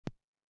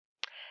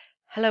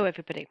Hello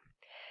everybody.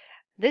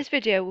 This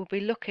video will be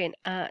looking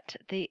at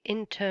the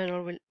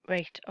internal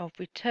rate of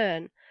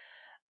return,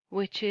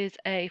 which is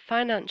a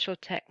financial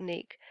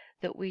technique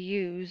that we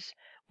use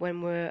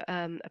when we're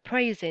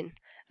appraising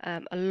a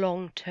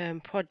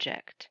long-term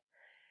project.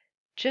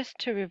 Just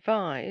to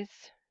revise,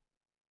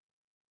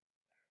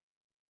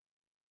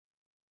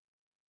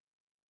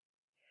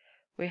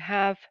 we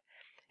have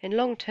in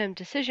long-term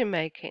decision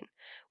making,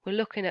 we're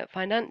looking at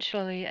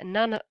financially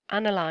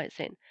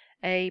analyzing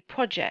a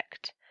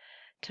project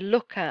to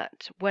look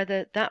at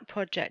whether that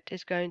project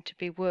is going to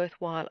be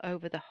worthwhile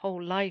over the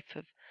whole life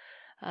of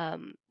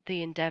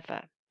the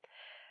endeavour.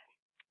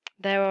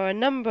 There are a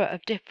number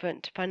of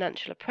different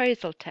financial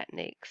appraisal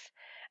techniques,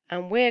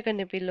 and we're going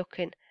to be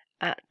looking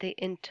at the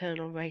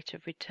internal rate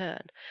of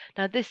return.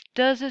 Now, this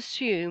does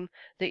assume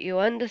that you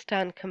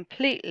understand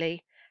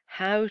completely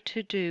how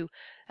to do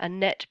a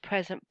net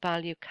present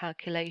value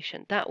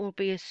calculation. That will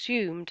be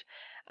assumed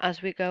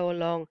as we go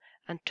along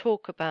and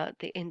talk about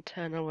the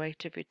internal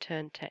rate of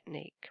return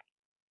technique.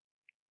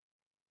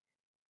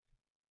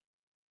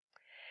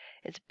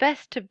 It's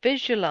best to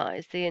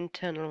visualize the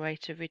internal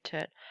rate of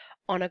return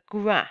on a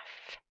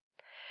graph,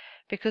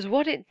 because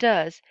what it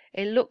does,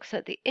 it looks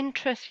at the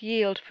interest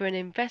yield for an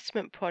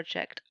investment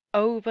project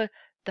over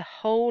the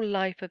whole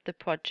life of the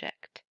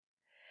project.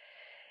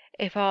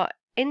 If our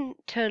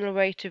internal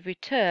rate of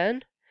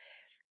return,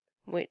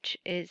 which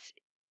is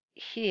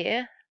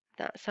here,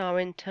 that's our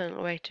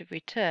internal rate of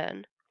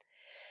return,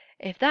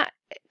 if that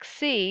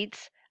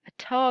exceeds a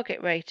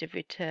target rate of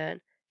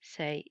return,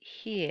 say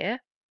here,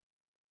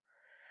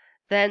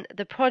 then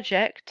the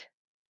project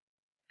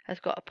has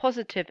got a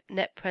positive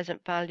net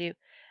present value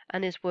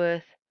and is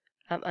worth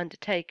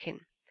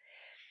undertaking.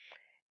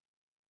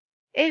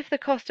 If the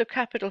cost of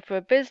capital for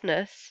a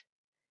business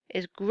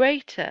is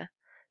greater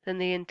than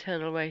the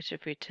internal rate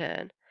of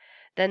return,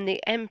 then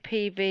the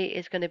NPV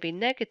is going to be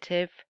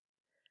negative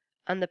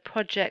and the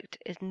project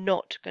is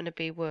not going to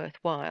be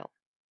worthwhile.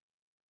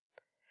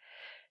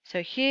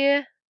 So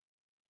here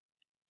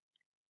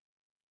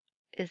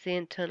is the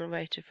internal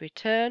rate of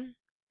return.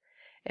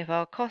 If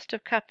our cost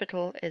of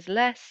capital is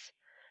less,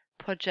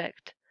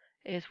 project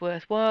is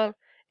worthwhile.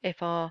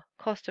 If our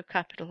cost of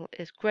capital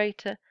is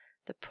greater,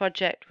 the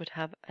project would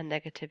have a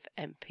negative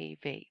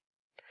NPV.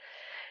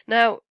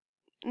 Now,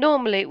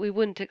 normally we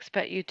wouldn't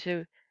expect you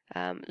to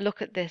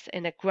look at this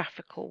in a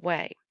graphical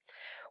way.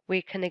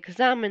 We can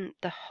examine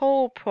the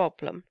whole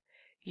problem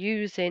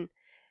using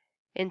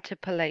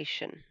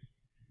interpolation.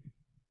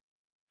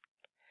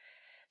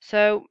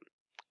 So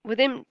with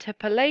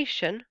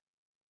interpolation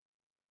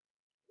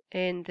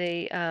in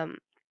the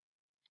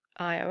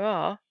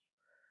IRR,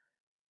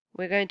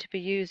 we're going to be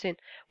using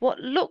what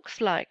looks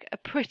like a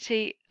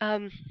pretty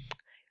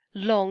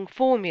long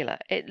formula.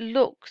 It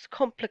looks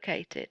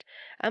complicated,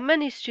 and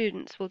many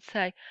students will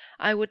say,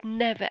 I would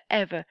never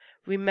ever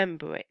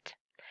remember it.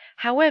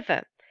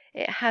 However,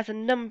 it has a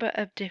number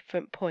of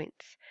different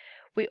points.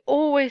 We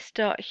always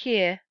start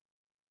here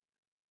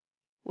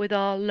with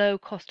our low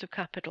cost of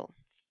capital.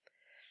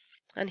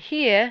 And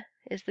here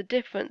is the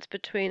difference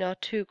between our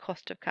two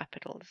cost of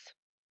capitals.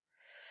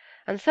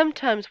 And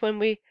sometimes when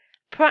we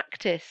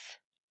practice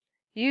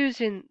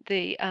using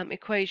the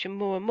equation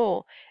more and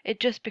more, it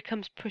just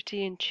becomes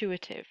pretty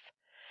intuitive.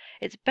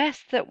 It's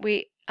best that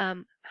we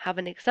have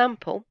an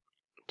example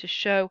to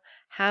show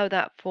how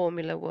that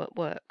formula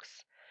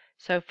works.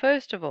 So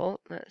first of all,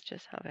 let's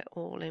just have it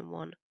all in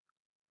one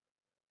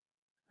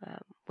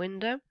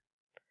window.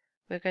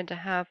 We're going to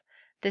have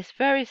this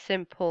very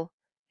simple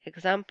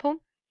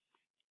example.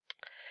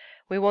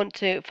 We want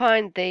to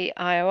find the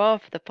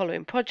IRR for the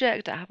following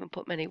project. I haven't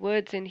put many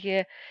words in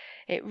here.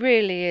 It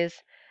really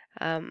is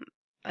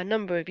a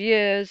number of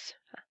years,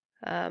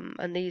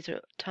 and these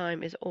are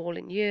time is all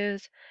in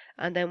years,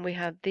 and then we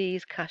have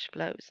these cash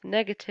flows: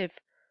 negative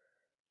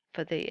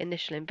for the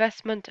initial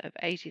investment of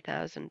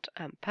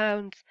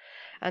 £80,000,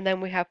 and then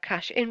we have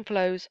cash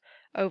inflows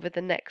over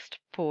the next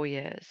 4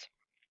 years.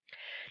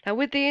 Now,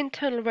 with the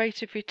internal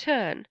rate of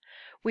return,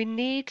 we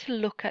need to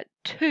look at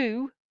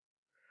two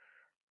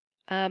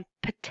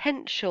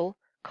potential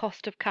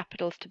cost of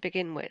capitals to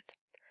begin with.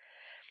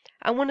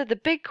 And one of the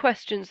big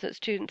questions that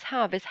students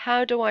have is,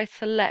 how do I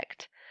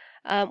select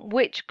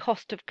which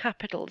cost of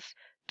capitals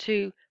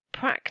to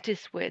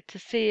practice with to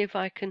see if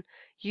I can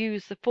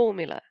use the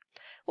formula?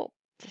 Well,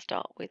 to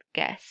start with,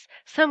 guess.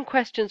 Some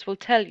questions will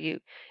tell you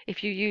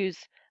if you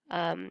use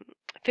 15%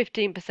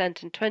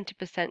 and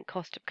 20%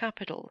 cost of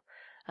capital,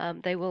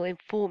 they will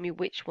inform you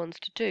which ones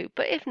to do.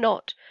 But if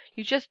not,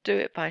 you just do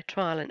it by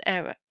trial and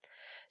error.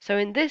 So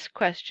in this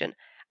question,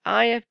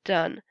 I have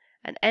done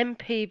an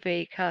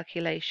NPV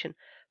calculation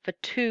for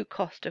two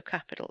cost of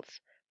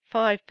capitals,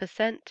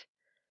 5%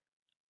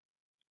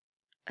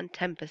 and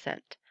 10%.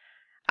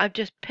 I've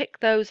just picked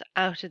those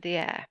out of the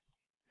air.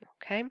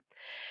 Okay.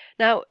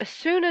 Now, as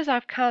soon as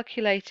I've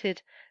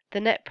calculated the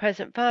net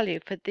present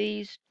value for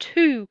these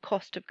two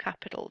cost of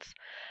capitals,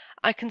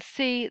 I can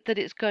see that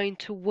it's going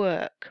to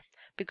work,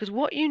 because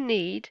what you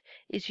need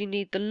is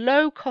the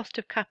low cost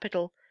of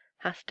capital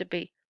has to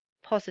be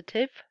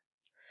positive,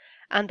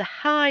 and the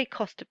high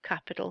cost of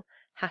capital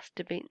has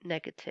to be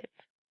negative.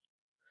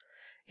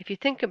 If you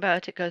think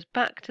about it, it goes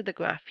back to the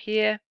graph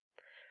here.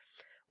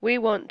 We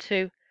want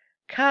to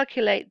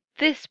calculate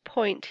this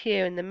point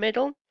here in the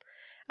middle,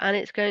 and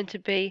it's going to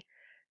be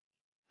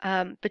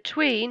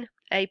between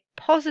a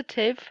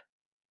positive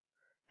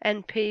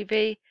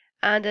NPV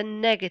and a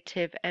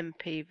negative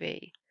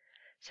NPV.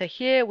 So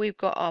here we've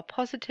got our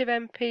positive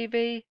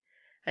NPV,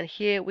 and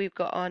here we've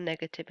got our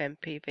negative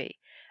NPV,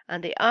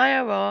 and the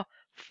IRR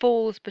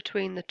falls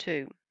between the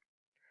two.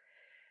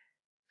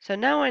 So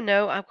now I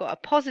know I've got a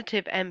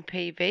positive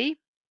NPV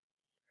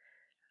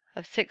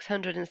of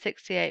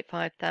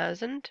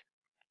 668,500.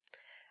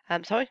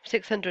 Sorry,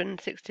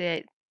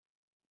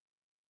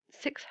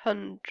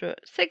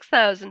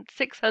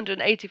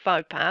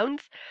 6,685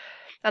 pounds,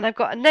 and I've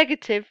got a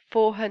negative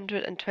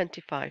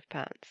 425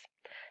 pounds.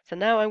 So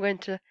now I'm going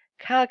to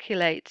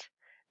calculate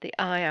the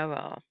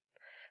IRR.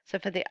 So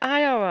for the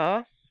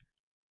IRR,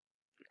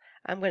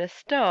 I'm going to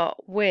start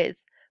with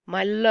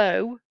my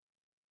low,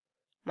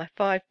 my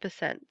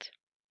 5%.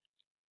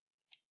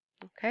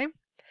 Okay,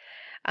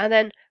 and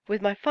then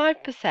with my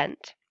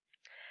 5%,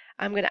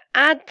 I'm going to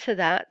add to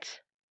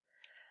that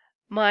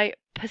my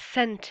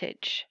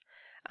percentage.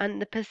 And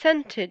the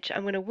percentage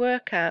I'm going to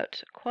work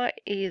out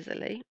quite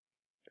easily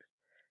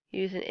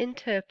using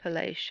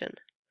interpolation.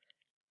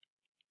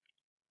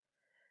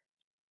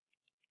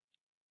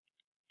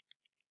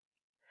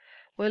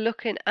 We're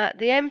looking at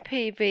the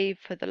NPV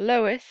for the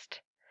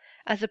lowest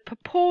as a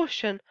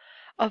proportion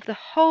of the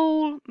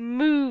whole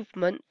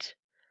movement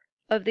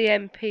of the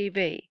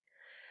NPV.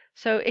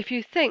 So if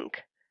you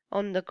think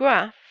on the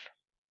graph,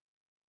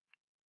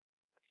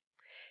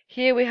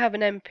 here we have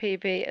an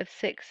NPV of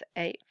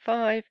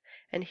 685,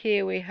 and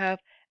here we have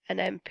an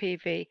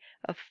NPV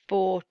of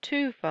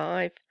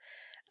 425,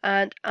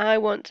 and I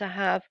want to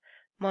have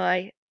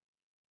my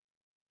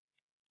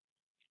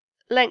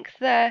length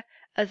there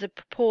as a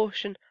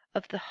proportion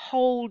of the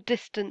whole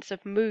distance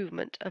of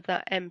movement of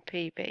that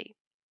NPV.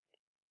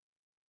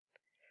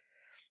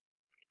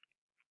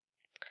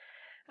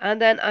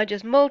 And then I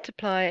just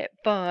multiply it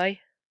by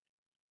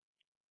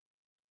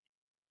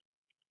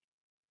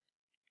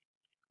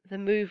the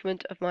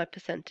movement of my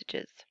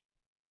percentages.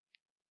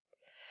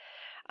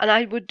 And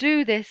I would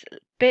do this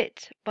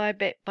bit by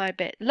bit by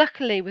bit.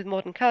 Luckily, with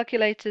modern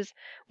calculators,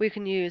 we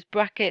can use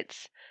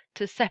brackets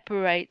to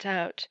separate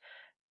out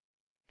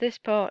this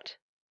part,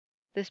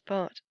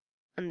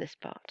 and this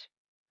part.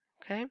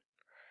 Okay?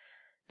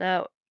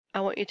 Now,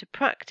 I want you to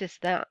practice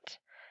that.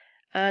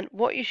 And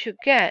what you should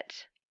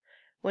get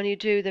when you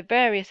do the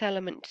various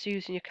elements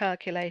using your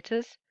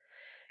calculators,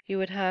 you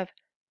would have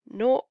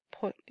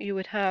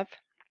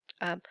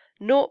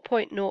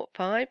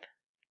 0.05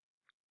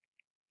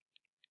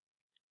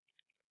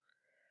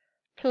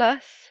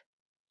 plus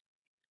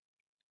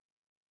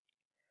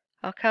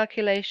our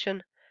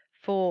calculation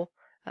for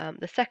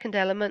the second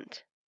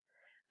element,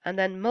 and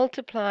then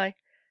multiply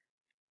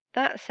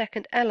that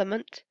second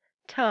element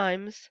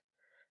times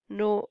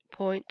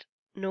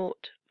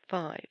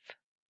 0.05.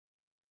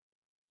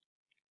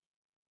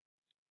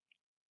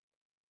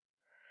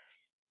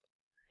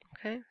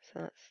 Okay,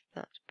 so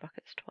that's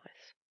brackets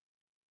twice.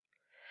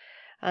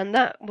 And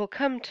that will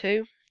come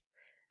to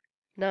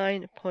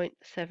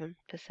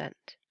 9.7%.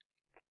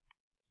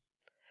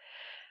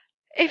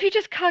 If you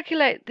just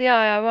calculate the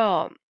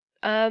IRR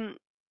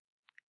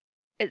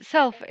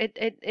itself,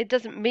 it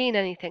doesn't mean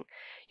anything.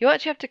 You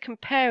actually have to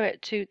compare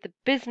it to the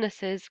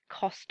business's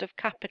cost of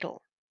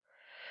capital.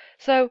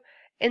 So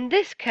in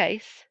this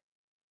case,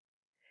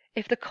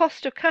 if the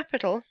cost of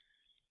capital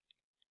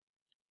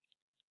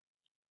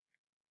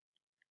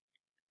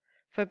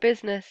for a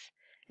business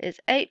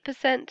is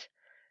 8%,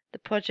 the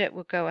project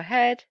will go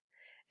ahead.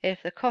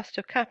 If the cost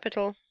of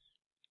capital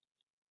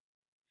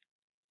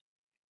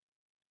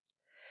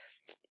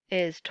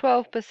is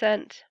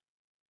 12%,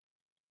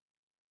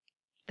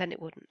 then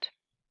it wouldn't.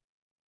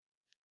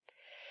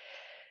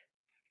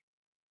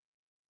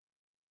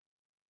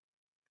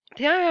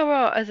 The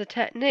IRR as a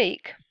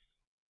technique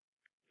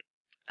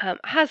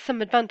has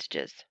some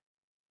advantages.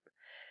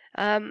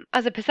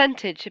 As a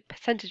percentage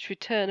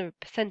return or a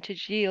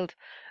percentage yield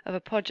of a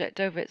project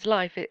over its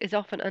life, it is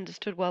often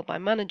understood well by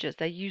managers.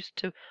 They're used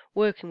to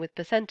working with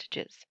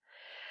percentages.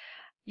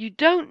 You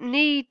don't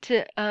need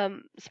to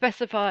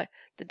specify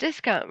the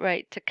discount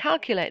rate to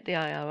calculate the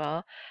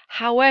IRR.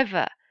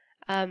 However,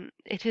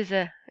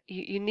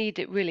 you need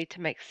it really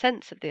to make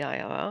sense of the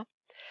IRR.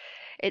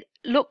 It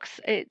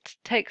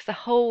takes the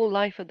whole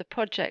life of the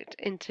project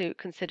into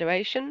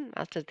consideration,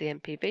 as does the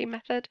NPV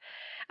method,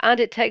 and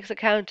it takes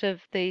account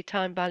of the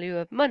time value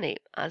of money,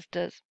 as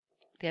does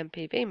the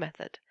NPV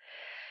method.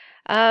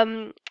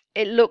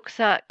 It looks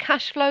at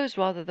cash flows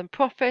rather than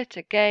profit,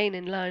 again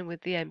in line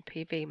with the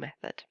NPV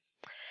method.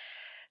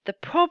 The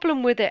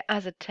problem with it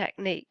as a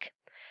technique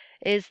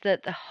is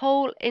that the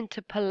whole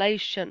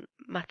interpolation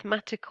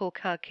mathematical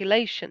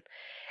calculation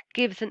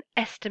gives an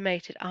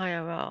estimated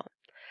IRR.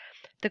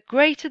 The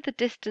greater the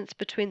distance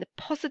between the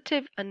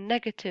positive and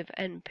negative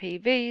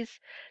NPVs,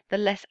 the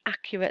less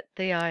accurate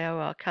the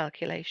IRR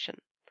calculation.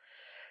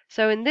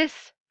 So in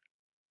this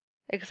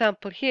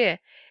example here,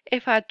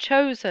 if I'd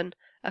chosen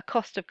a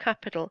cost of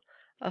capital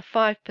of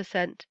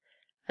 5%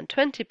 and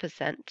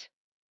 20%,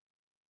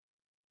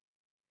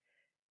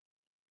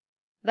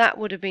 that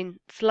would have been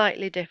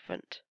slightly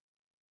different.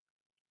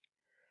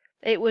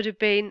 It would have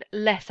been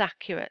less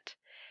accurate.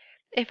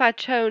 If I'd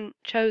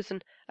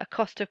chosen a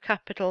cost of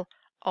capital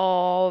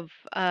of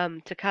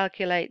to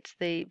calculate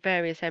the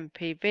various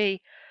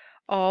NPV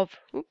of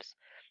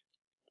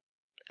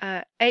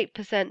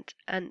 8%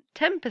 and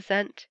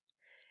 10%,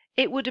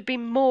 it would have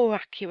been more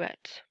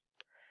accurate.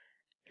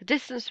 The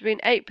distance between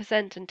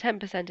 8% and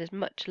 10% is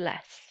much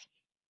less.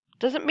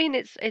 Doesn't mean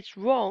it's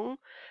wrong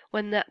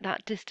when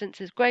that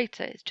distance is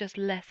greater. It's just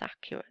less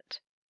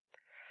accurate.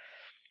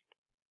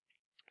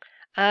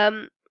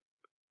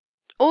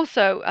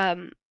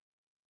 Also,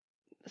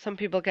 some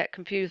people get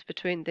confused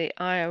between the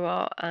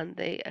IRR and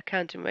the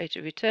accounting rate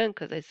of return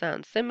because they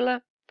sound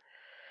similar.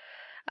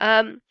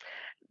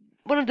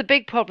 One of the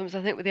big problems,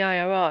 I think, with the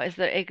IRR is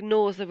that it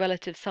ignores the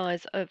relative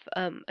size of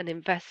an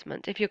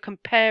investment. If you're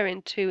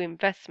comparing two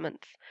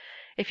investments,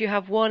 if you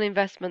have one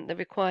investment that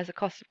requires a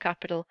cost of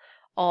capital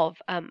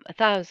of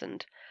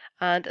 1,000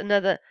 and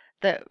another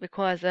that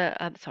requires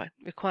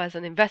requires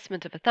an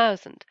investment of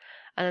 1,000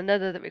 and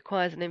another that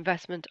requires an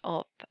investment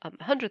of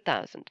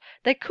 100,000,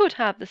 they could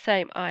have the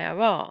same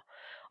IRR.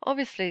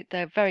 Obviously,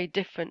 they're very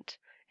different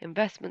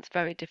investments,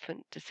 very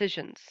different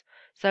decisions,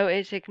 so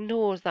it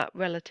ignores that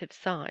relative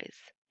size.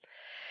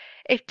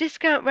 If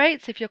discount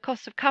rates, if your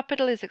cost of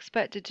capital is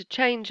expected to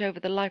change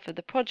over the life of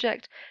the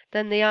project,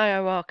 then the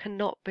IRR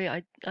cannot be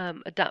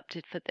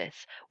adapted for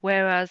this.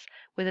 Whereas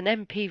with an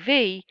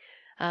NPV,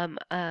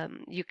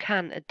 you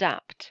can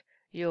adapt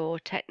your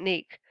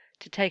technique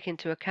to take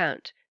into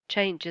account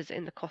changes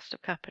in the cost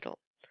of capital.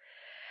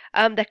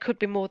 There could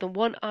be more than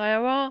one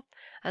IRR,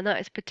 and that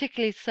is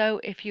particularly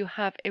so if you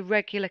have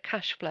irregular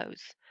cash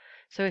flows.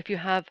 So if you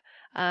have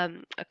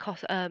an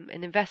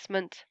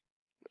investment,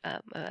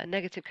 a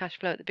negative cash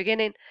flow at the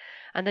beginning,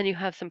 and then you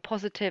have some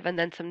positive and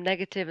then some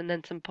negative and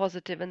then some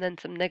positive and then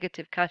some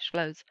negative cash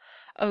flows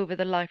over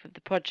the life of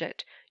the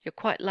project, you're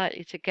quite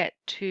likely to get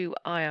two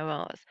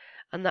IRRs,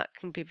 and that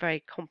can be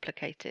very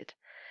complicated.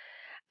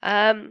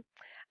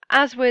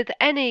 As with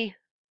any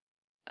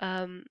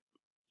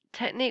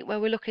technique where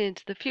we're looking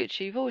into the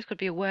future, you've always got to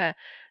be aware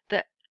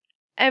that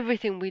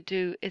everything we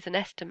do is an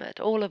estimate.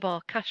 All of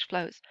our cash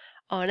flows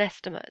are an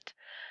estimate.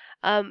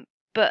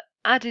 But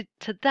added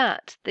to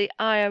that, the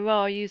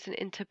IRR using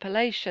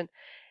interpolation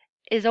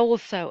is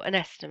also an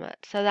estimate.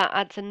 So that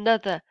adds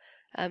another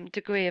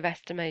degree of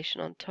estimation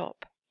on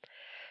top.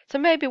 So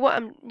maybe what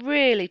I'm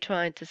really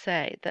trying to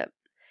say that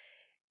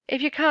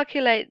if you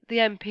calculate the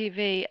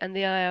NPV and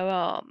the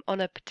IRR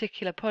on a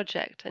particular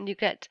project and you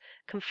get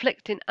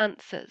conflicting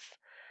answers,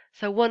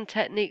 so one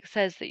technique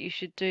says that you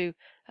should you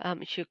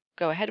should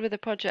go ahead with the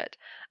project,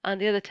 and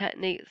the other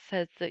technique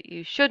says that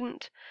you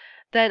shouldn't,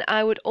 then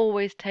I would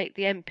always take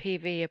the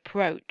NPV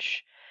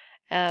approach.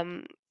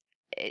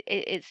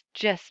 It's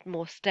just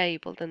more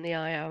stable than the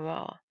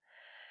IRR.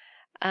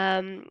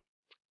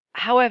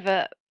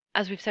 However,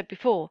 as we've said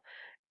before,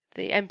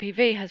 the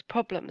NPV has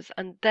problems,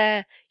 and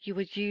there you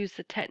would use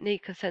the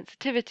technique of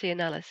sensitivity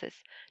analysis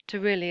to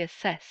really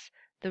assess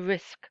the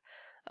risk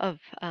of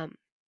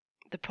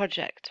the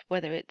project,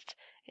 whether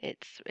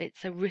it's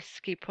a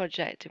risky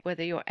project,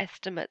 whether your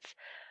estimates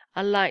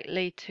are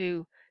likely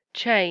to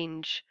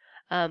change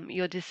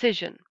your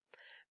decision.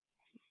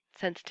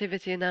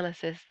 Sensitivity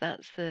analysis,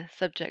 that's the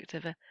subject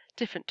of a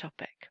different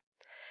topic.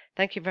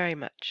 Thank you very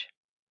much.